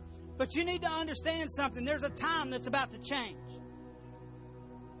 But you need to understand something. There's a time that's about to change.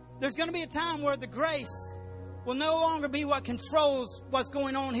 There's going to be a time where the grace will no longer be what controls what's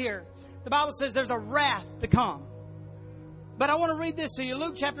going on here. The Bible says there's a wrath to come. But I want to read this to you.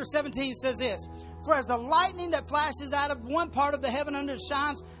 Luke chapter 17 says this. For as the lightning that flashes out of one part of the heaven and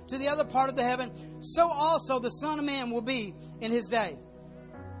shines to the other part of the heaven, so also the Son of Man will be in His day.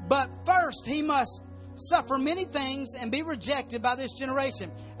 But first He must suffer many things and be rejected by this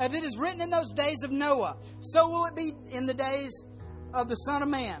generation. As it is written in those days of Noah, so will it be in the days of the Son of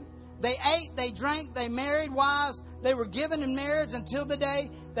Man. They ate, they drank, they married wives. They were given in marriage until the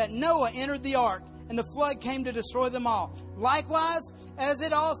day that Noah entered the ark, and the flood came to destroy them all. Likewise, as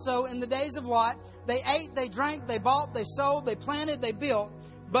it also in the days of Lot, they ate, they drank, they bought, they sold, they planted, they built.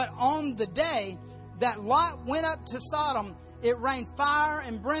 But on the day that Lot went up to Sodom, it rained fire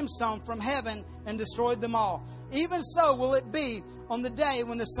and brimstone from heaven and destroyed them all. Even so will it be on the day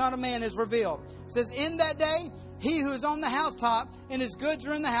when the Son of Man is revealed. It says, in that day, he who is on the housetop and his goods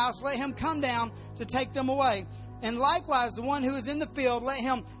are in the house, let him come down to take them away. And likewise, the one who is in the field, let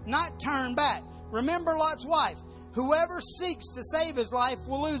him not turn back. Remember Lot's wife. Whoever seeks to save his life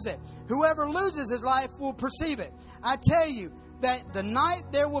will lose it. Whoever loses his life will perceive it. I tell you that the night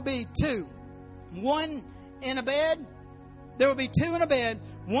there will be two. One in a bed. There will be two in a bed.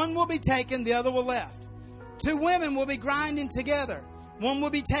 One will be taken, the other will left. Two women will be grinding together. One will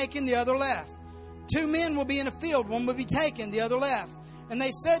be taken, the other left. Two men will be in a field. One will be taken, the other left. And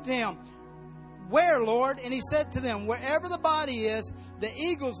they said to him, where, Lord? And he said to them, wherever the body is, the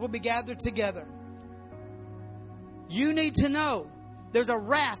eagles will be gathered together. You need to know there's a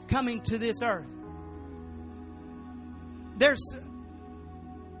wrath coming to this earth. There's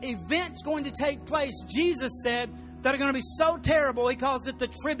events going to take place, Jesus said, that are going to be so terrible. He calls it the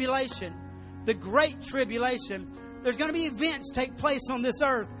tribulation, the great tribulation. There's going to be events take place on this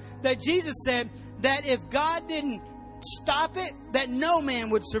earth that Jesus said that if God didn't stop it, that no man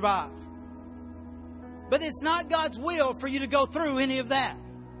would survive. But it's not God's will for you to go through any of that.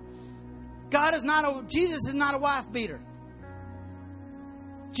 Jesus is not a wife beater.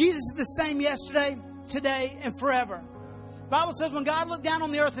 Jesus is the same yesterday, today, and forever. The Bible says when God looked down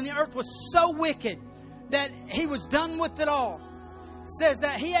on the earth and the earth was so wicked that He was done with it all. It says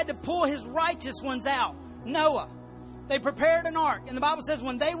that He had to pull His righteous ones out. Noah. They prepared an ark. And the Bible says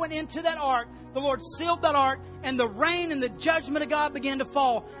when they went into that ark, the Lord sealed that ark, and the rain and the judgment of God began to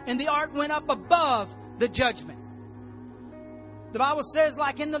fall, and the ark went up above the judgment. The Bible says,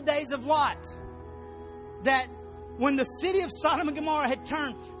 like in the days of Lot, that when the city of Sodom and Gomorrah had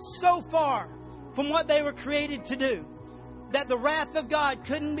turned so far from what they were created to do, that the wrath of God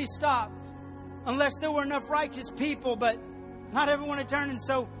couldn't be stopped unless there were enough righteous people, but not everyone had turned. And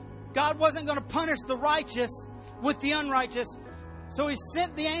so God wasn't going to punish the righteous with the unrighteous. So He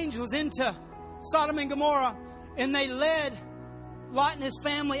sent the angels into Sodom and Gomorrah, and they led Lot and his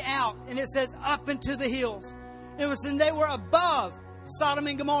family out. And it says, up into the hills. It was, and they were above Sodom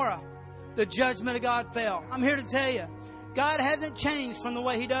and Gomorrah. The judgment of God fell. I'm here to tell you, God hasn't changed from the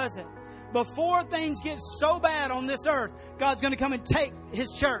way He does it. Before things get so bad on this earth, God's going to come and take His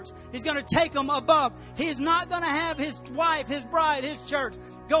church. He's going to take them above. He's not going to have His wife, His bride, His church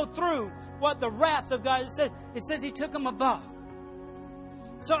go through what the wrath of God. It says He took them above.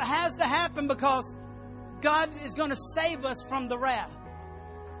 So it has to happen because God is going to save us from the wrath.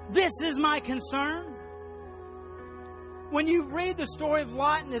 This is my concern. When you read the story of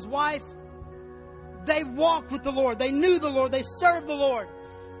Lot and his wife, they walked with the Lord. They knew the Lord. They served the Lord.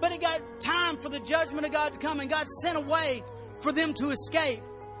 But it got time for the judgment of God to come, and God sent a way for them to escape.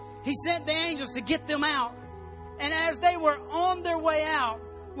 He sent the angels to get them out. And as they were on their way out,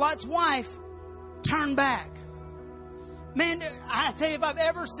 Lot's wife turned back. Man, I tell you, if I've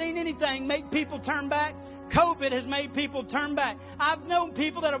ever seen anything make people turn back, COVID has made people turn back. I've known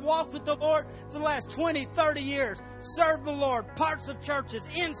people that have walked with the Lord for the last 20, 30 years, served the Lord, parts of churches,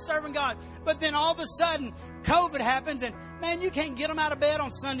 in serving God. But then all of a sudden, COVID happens, and man, you can't get them out of bed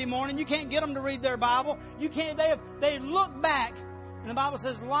on Sunday morning. You can't get them to read their Bible. You can't. They look back, and the Bible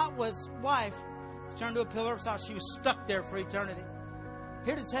says Lot's wife was turned to a pillar of salt. She was stuck there for eternity.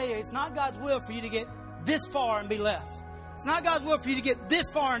 Here to tell you, it's not God's will for you to get this far and be left. It's not God's will for you to get this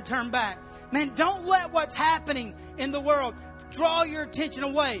far and turn back. Man, don't let what's happening in the world draw your attention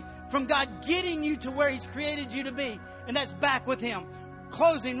away from God getting you to where He's created you to be. And that's back with Him.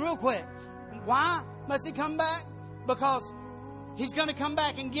 Closing real quick. Why must He come back? Because He's going to come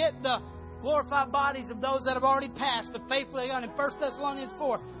back and get the glorified bodies of those that have already passed, the faithful that God. In 1 Thessalonians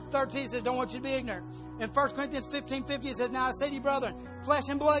 4:13 says, don't want you to be ignorant. In 1 Corinthians 15:50 it says, now I say to you, brethren, flesh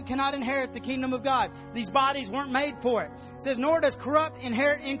and blood cannot inherit the kingdom of God. These bodies weren't made for it. It says, nor does corrupt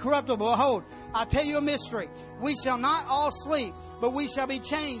inherit incorruptible. Behold, I tell you a mystery. We shall not all sleep, but we shall be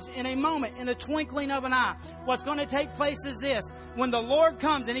changed in a moment, in a twinkling of an eye. What's going to take place is this. When the Lord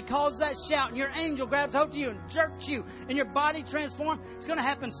comes and He calls that shout, and your angel grabs hold of you and jerks you, and your body transforms, it's going to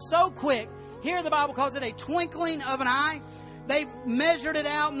happen so quick. Here the Bible calls it a twinkling of an eye. They've measured it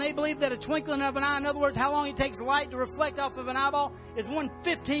out, and they believe that a twinkling of an eye, in other words, how long it takes light to reflect off of an eyeball, is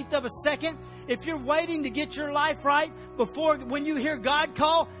 1/15 of a second. If you're waiting to get your life right before, when you hear God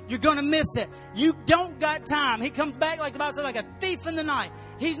call, you're going to miss it. You don't got time. He comes back, like the Bible says, like a thief in the night.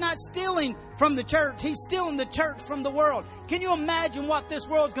 He's not stealing from the church. He's stealing the church from the world. Can you imagine what this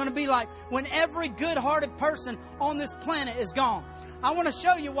world's going to be like when every good-hearted person on this planet is gone? I want to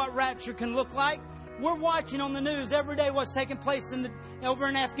show you what rapture can look like. We're watching on the news every day what's taking place over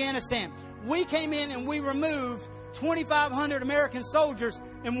in Afghanistan. We came in and we removed 2,500 American soldiers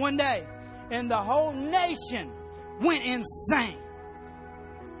in one day. And the whole nation went insane.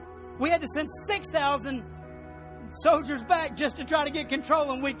 We had to send 6,000 soldiers back just to try to get control,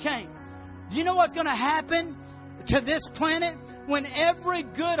 and we came. Do you know what's going to happen to this planet when every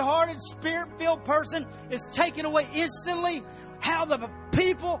good-hearted, spirit-filled person is taken away instantly? How the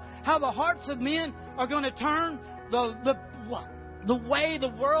people, how the hearts of men are going to turn, the way the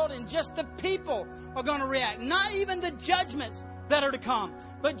world and just the people are going to react. Not even the judgments that are to come,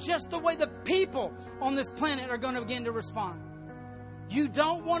 but just the way the people on this planet are going to begin to respond. You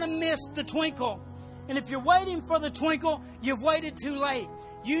don't want to miss the twinkle. And if you're waiting for the twinkle, you've waited too late.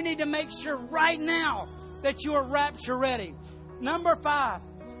 You need to make sure right now that you are rapture ready. Number 5,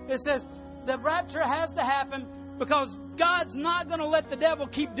 it says the rapture has to happen because God's not going to let the devil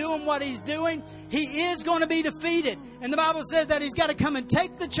keep doing what he's doing. He is going to be defeated. And the Bible says that He's got to come and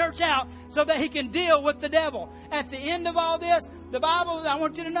take the church out so that He can deal with the devil. At the end of all this, the Bible, I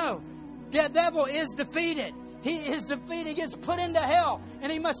want you to know, the devil is defeated. He is defeated. He gets put into hell,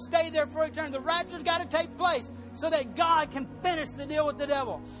 and he must stay there for eternity. The rapture's got to take place so that God can finish the deal with the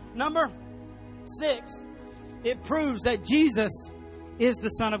devil. Number 6, it proves that Jesus is the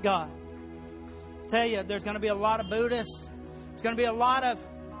Son of God. I tell you, there's going to be a lot of Buddhists. There's going to be a lot of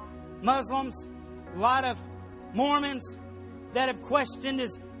Muslims, a lot of Mormons that have questioned,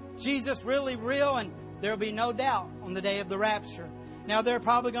 is Jesus really real? And there will be no doubt on the day of the rapture. Now, they're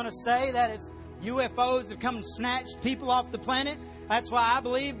probably going to say that it's UFOs have come and snatched people off the planet. That's why I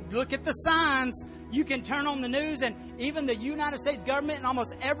believe, look at the signs. You can turn on the news, and even the United States government and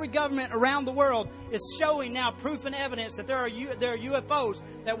almost every government around the world is showing now proof and evidence that there are UFOs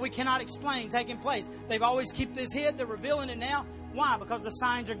that we cannot explain taking place. They've always kept this hid. They're revealing it now. Why? Because the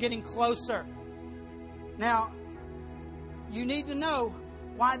signs are getting closer. Now, you need to know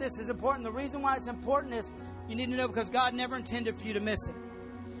why this is important. The reason why it's important is you need to know because God never intended for you to miss it.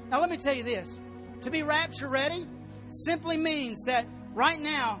 Now, let me tell you this. To be rapture ready simply means that right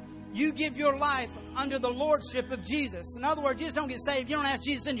now you give your life under the lordship of Jesus. In other words, you just don't get saved. You don't ask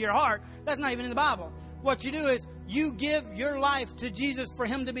Jesus into your heart. That's not even in the Bible. What you do is you give your life to Jesus for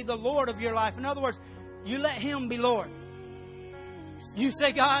Him to be the Lord of your life. In other words, you let Him be Lord. You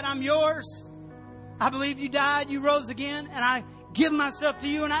say, God, I'm yours. I believe you died, you rose again, and I give myself to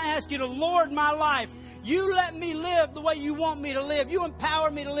you, and I ask you to Lord my life. You let me live the way you want me to live. You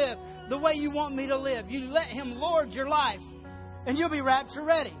empower me to live the way you want me to live. You let Him lord your life, and you'll be rapture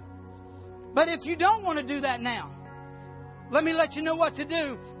ready. But if you don't want to do that now, let me let you know what to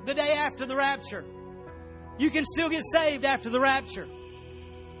do the day after the rapture. You can still get saved after the rapture.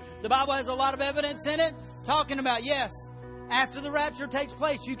 The Bible has a lot of evidence in it talking about, yes, after the rapture takes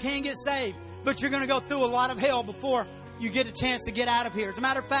place, you can get saved, but you're going to go through a lot of hell before you get a chance to get out of here. As a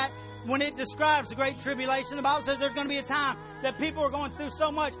matter of fact, when it describes the Great Tribulation, the Bible says there's going to be a time that people are going through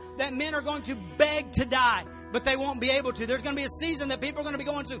so much that men are going to beg to die, but they won't be able to. There's going to be a season that people are going to be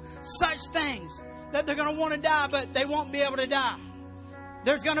going through such things that they're going to want to die, but they won't be able to die.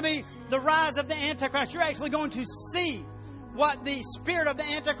 There's going to be the rise of the Antichrist. You're actually going to see what the spirit of the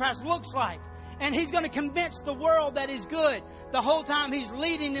Antichrist looks like. And he's going to convince the world that he's good the whole time he's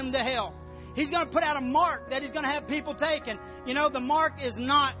leading them to hell. He's going to put out a mark that he's going to have people take. And, you know, the mark is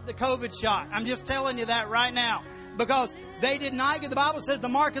not the COVID shot. I'm just telling you that right now. Because they did not get, the Bible says the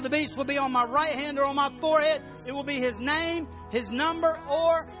mark of the beast will be on my right hand or on my forehead. It will be his name, his number,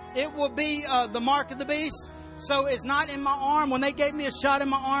 or it will be the mark of the beast. So it's not in my arm. When they gave me a shot in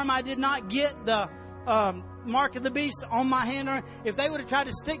my arm, I did not get the mark of the beast on my hand. If they would have tried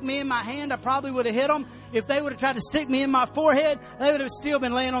to stick me in my hand, I probably would have hit them. If they would have tried to stick me in my forehead, they would have still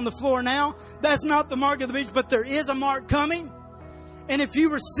been laying on the floor now. That's not the mark of the beast, but there is a mark coming. And if you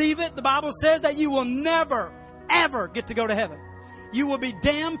receive it, the Bible says that you will never, ever get to go to heaven. You will be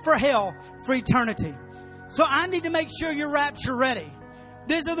damned for hell for eternity. So I need to make sure you're rapture ready.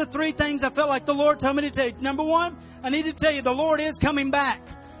 These are the three things I felt like the Lord told me to tell you. Number one, I need to tell you the Lord is coming back.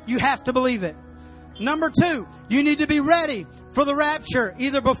 You have to believe it. Number two, you need to be ready for the rapture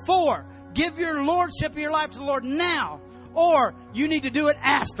either before. Give your lordship of your life to the Lord now, or you need to do it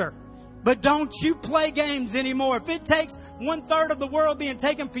after. But don't you play games anymore. If it takes 1/3 of the world being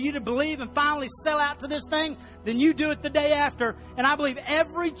taken for you to believe and finally sell out to this thing, then you do it the day after. And I believe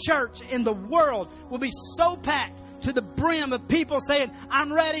every church in the world will be so packed to the brim of people saying,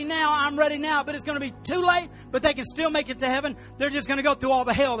 I'm ready now, but it's going to be too late, but they can still make it to heaven. They're just going to go through all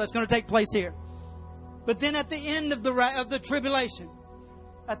the hell that's going to take place here. But then at the end of the tribulation,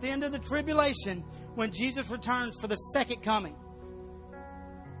 when Jesus returns for the second coming,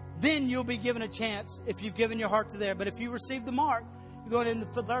 then you'll be given a chance if you've given your heart to there. But if you receive the mark, you go in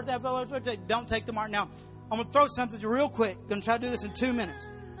the third day, don't take the mark. Now, I'm going to throw something real quick. I'm going to try to do this in 2 minutes.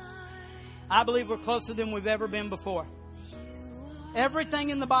 I believe we're closer than we've ever been before. Everything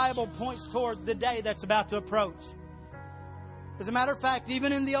in the Bible points toward the day that's about to approach. As a matter of fact,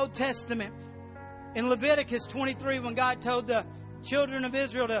 even in the Old Testament, in Leviticus 23, when God told the children of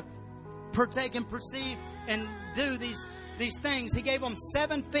Israel to partake and perceive and do these things, He gave them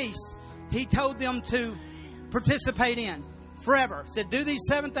 7 feasts He told them to participate in forever. He said, do these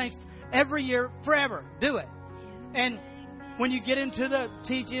 7 things every year forever. Do it. And when you get into the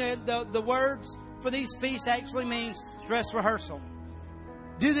teaching, the words for these feasts actually means dress rehearsal.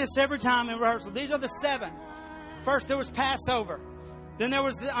 Do this every time in rehearsal. These are the 7. First there was Passover. Then there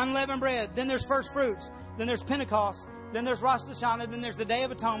was the unleavened bread. Then there's first fruits. Then there's Pentecost. Then there's Rosh Hashanah. Then there's the Day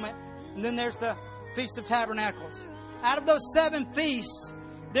of Atonement. And then there's the Feast of Tabernacles. Out of those 7 feasts,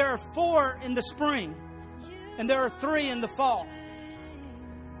 there are 4 in the spring. And there are 3 in the fall.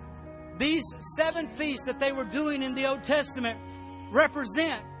 These 7 feasts that they were doing in the Old Testament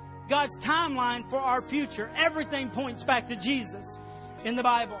represent God's timeline for our future. Everything points back to Jesus in the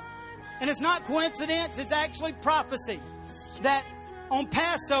Bible. And it's not coincidence. It's actually prophecy. That on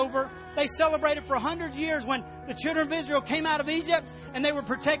Passover, they celebrated for 100 years when the children of Israel came out of Egypt and they were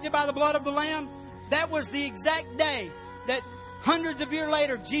protected by the blood of the Lamb. That was the exact day that hundreds of years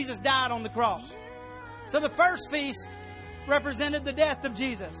later, Jesus died on the cross. So the first feast represented the death of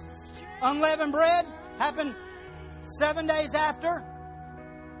Jesus. Unleavened bread happened 7 days after,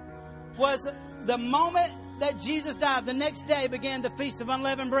 was the moment that Jesus died, the next day began the Feast of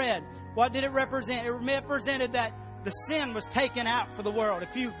Unleavened Bread. What did it represent? It represented that the sin was taken out for the world.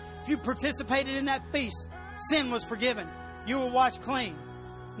 If you participated in that feast, sin was forgiven. You were washed clean.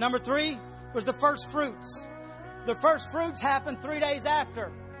 Number 3 was the first fruits. The first fruits happened 3 days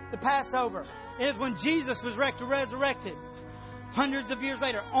after the Passover. It is when Jesus was resurrected hundreds of years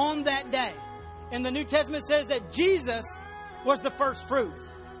later on that day. And the New Testament says that Jesus was the first fruits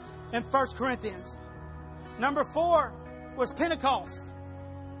in 1 Corinthians. Number 4 was Pentecost.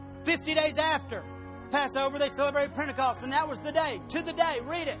 50 days after Passover, they celebrated Pentecost. And that was the day. To the day.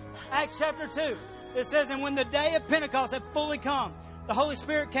 Read it. Acts chapter 2. It says, and when the day of Pentecost had fully come, the Holy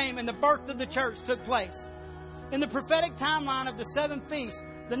Spirit came and the birth of the church took place. In the prophetic timeline of the 7 feasts,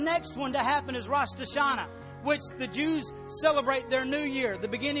 the next one to happen is Rosh Hashanah, which the Jews celebrate their new year, the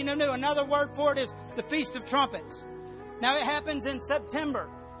beginning of new. Another word for it is the Feast of Trumpets. Now it happens in September,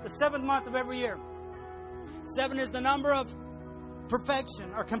 the 7th month of every year. 7 is the number of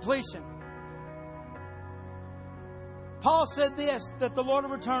perfection or completion. Paul said this, that the Lord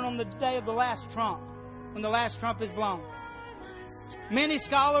will return on the day of the last trump, when the last trump is blown. Many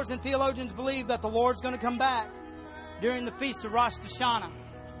scholars and theologians believe that the Lord's going to come back during the Feast of Rosh Hashanah.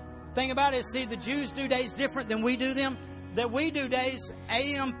 Thing about it is, see, the Jews do days different than we do them. That we do days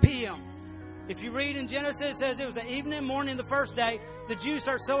a.m., p.m. If you read in Genesis, it says it was the evening, morning, the first day. The Jews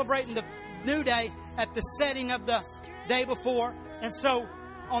start celebrating the new day at the setting of the day before. And so,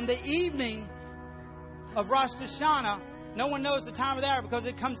 on the evening of Rosh Hashanah, no one knows the time of the hour because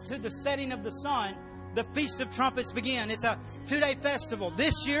it comes to the setting of the sun. The Feast of Trumpets begin. It's a 2-day festival.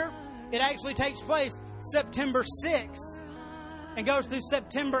 This year, it actually takes place September 6th and goes through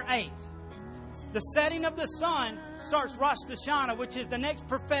September 8th. The setting of the sun starts Rosh Hashanah, which is the next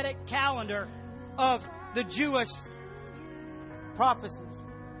prophetic calendar of the Jewish prophecies.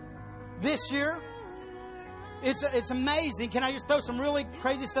 This year, it's amazing. Can I just throw some really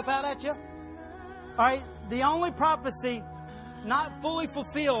crazy stuff out at you? All right, the only prophecy not fully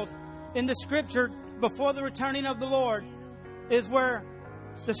fulfilled in the Scripture before the returning of the Lord is where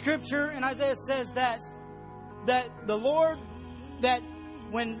the Scripture in Isaiah says that the Lord, that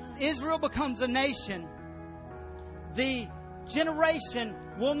when Israel becomes a nation, the generation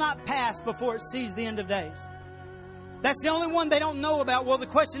will not pass before it sees the end of days. That's the only one they don't know about. Well, the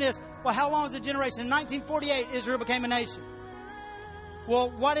question is, well, how long is a generation? In 1948, Israel became a nation.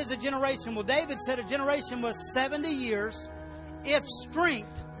 Well, what is a generation? Well, David said a generation was 70 years, if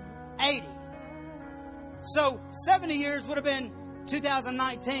strength, 80. So 70 years would have been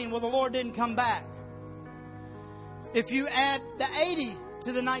 2019. Well, the Lord didn't come back. If you add the 80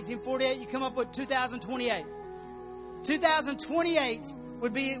 to the 1948, you come up with 2028. 2028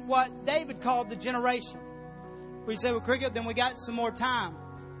 would be what David called the generation. We say, well, Cricket, then we got some more time.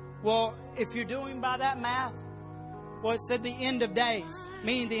 Well, if you're doing by that math, well, it said the end of days,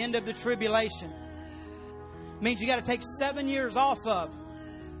 meaning the end of the tribulation. Means you got to take 7 years off of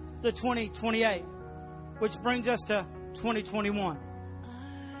the 2028, which brings us to 2021.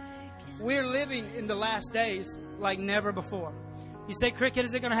 We're living in the last days like never before. You say, Cricket,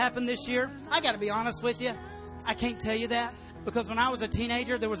 is it going to happen this year? I got to be honest with you. I can't tell you that. Because when I was a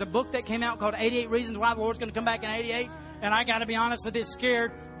teenager, there was a book that came out called 88 Reasons Why the Lord's going to Come Back in 88. And I got to be honest with you, it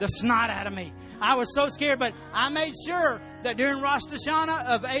scared the snot out of me. I was so scared, but I made sure that during Rosh Hashanah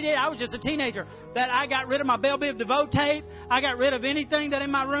of 88, I was just a teenager, that I got rid of my Belle Biv DeVoe tape. I got rid of anything that in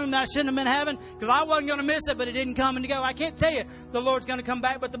my room that I shouldn't have been having, because I wasn't going to miss it, but it didn't come and go. I can't tell you the Lord's going to come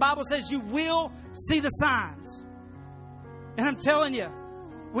back, but the Bible says you will see the signs. And I'm telling you,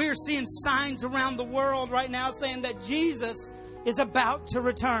 we are seeing signs around the world right now saying that Jesus is about to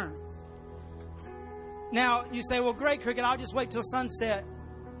return. Now, you say, well, great, Cricket, I'll just wait till sunset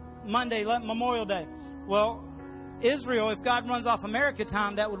Monday, Memorial Day. Well, Israel, if God runs off America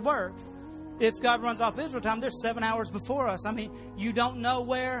time, that would work. If God runs off Israel time, they're 7 hours before us. I mean, you don't know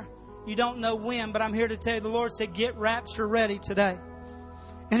where, you don't know when, but I'm here to tell you, the Lord said, get rapture ready today.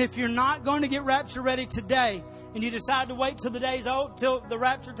 And if you're not going to get rapture ready today, and you decide to wait till the day's over, till the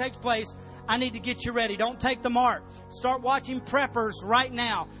rapture takes place, I need to get you ready. Don't take the mark. Start watching preppers right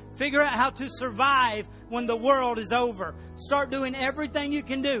now. Figure out how to survive when the world is over. Start doing everything you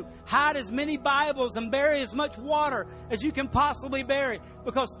can do. Hide as many Bibles and bury as much water as you can possibly bury,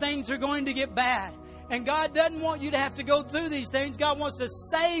 because things are going to get bad. And God doesn't want you to have to go through these things. God wants to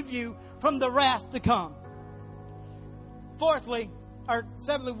save you from the wrath to come. Fourthly, or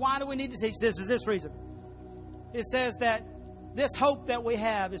seventhly, why do we need to teach this? Is this reason. It says that this hope that we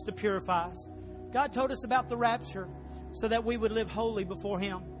have is to purify us. God told us about the rapture so that we would live holy before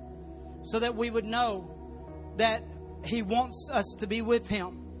Him. So that we would know that He wants us to be with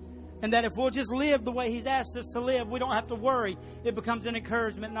Him. And that if we'll just live the way He's asked us to live, we don't have to worry. It becomes an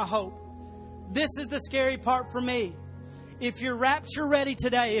encouragement and a hope. This is the scary part for me. If you're rapture ready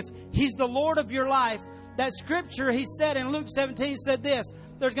today, if He's the Lord of your life, that scripture He said in Luke 17 said this,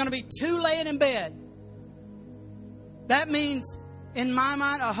 there's going to be two laying in bed. That means, in my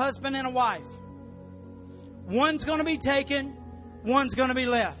mind, a husband and a wife. One's going to be taken, one's going to be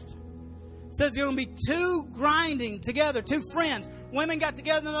left. It says there's going to be two grinding together, two friends. Women got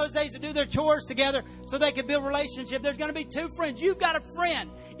together in those days to do their chores together so they could build a relationship. There's going to be two friends. You've got a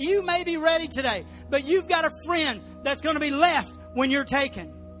friend. You may be ready today, but you've got a friend that's going to be left when you're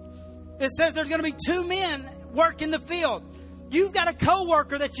taken. It says there's going to be two men work in the field. You've got a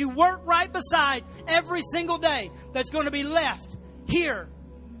coworker that you work right beside every single day that's going to be left here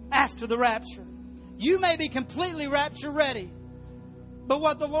after the rapture. You may be completely rapture ready. But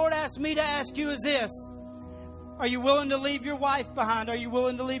what the Lord asked me to ask you is this. Are you willing to leave your wife behind? Are you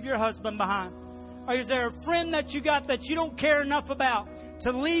willing to leave your husband behind? Or is there a friend that you got that you don't care enough about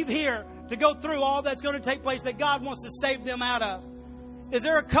to leave here to go through all that's going to take place that God wants to save them out of? Is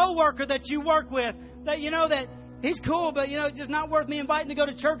there a coworker that you work with that you know that he's cool, but it's just not worth me inviting to go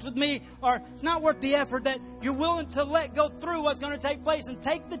to church with me, or it's not worth the effort, that you're willing to let go through what's going to take place and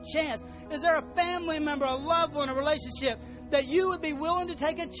take the chance? Is there a family member, a loved one, a relationship that you would be willing to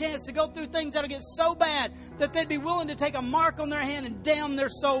take a chance to go through things that'll get so bad that they'd be willing to take a mark on their hand and damn their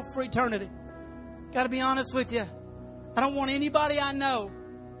soul for eternity? Got to be honest with you. I don't want anybody I know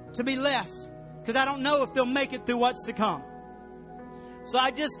to be left because I don't know if they'll make it through what's to come. So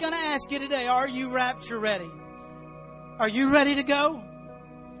I'm just going to ask you today, are you rapture ready? Are you ready to go?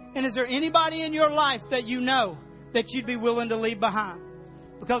 And is there anybody in your life that you know that you'd be willing to leave behind?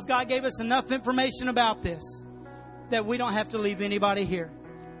 Because God gave us enough information about this that we don't have to leave anybody here.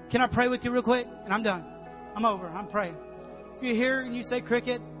 Can I pray with you real quick? And I'm done. I'm over. I'm praying. If you're here and you say,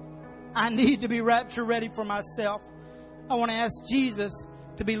 Cricket, I need to be rapture ready for myself. I want to ask Jesus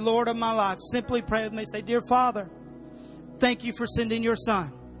to be Lord of my life. Simply pray with me. Say, Dear Father, thank you for sending your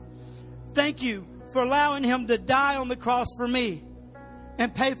Son. Thank you for allowing Him to die on the cross for me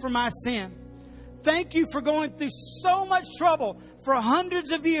and pay for my sin. Thank you for going through so much trouble for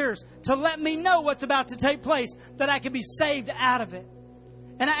hundreds of years to let me know what's about to take place, that I can be saved out of it.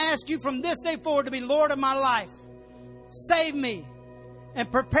 And I ask you from this day forward to be Lord of my life. Save me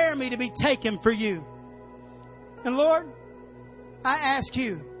and prepare me to be taken for you. And Lord, I ask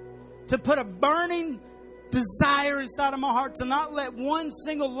you to put a burning desire inside of my heart to not let one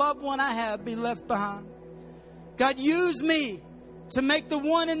single loved one I have be left behind. God, use me to make the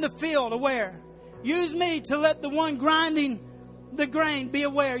one in the field aware. Use me to let the one grinding the grain be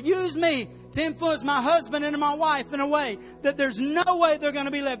aware. Use me to influence my husband and my wife in a way that there's no way they're going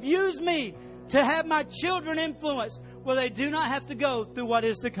to be left. Use me to have my children influenced where they do not have to go through what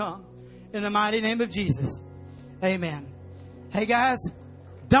is to come. In the mighty name of Jesus. Amen. Hey guys,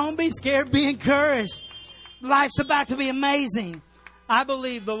 don't be scared. Be encouraged. Life's about to be amazing. I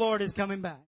believe the Lord is coming back.